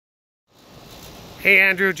Hey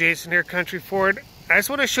Andrew, Jason here, Country Ford. I just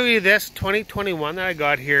want to show you this 2021 that I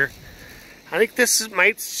got here. I think this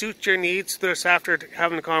might suit your needs just after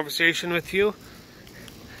having a conversation with you.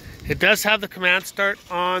 It does have the command start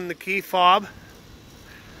on the key fob.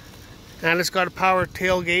 And it's got a power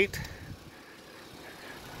tailgate.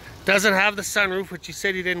 Doesn't have the sunroof, which you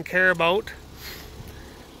said you didn't care about.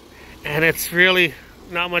 And it's really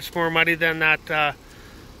not much more money than that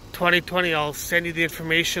 2020. I'll send you the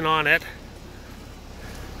information on it.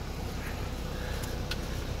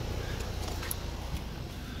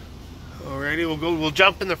 Alrighty, we'll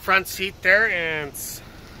jump in the front seat there and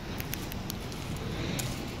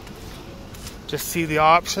just see the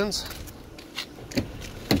options.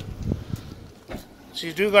 So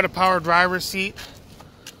you do got a power driver's seat,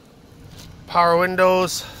 power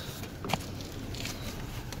windows,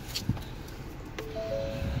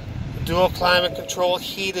 dual climate control,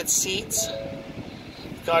 heated seats.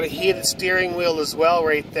 Got a heated steering wheel as well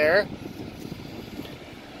right there.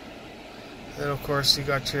 And of course you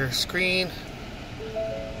got your screen,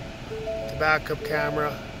 the backup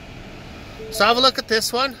camera. So have a look at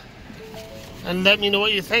this one and let me know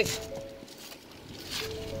what you think.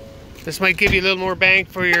 This might give you a little more bang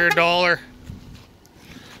for your dollar.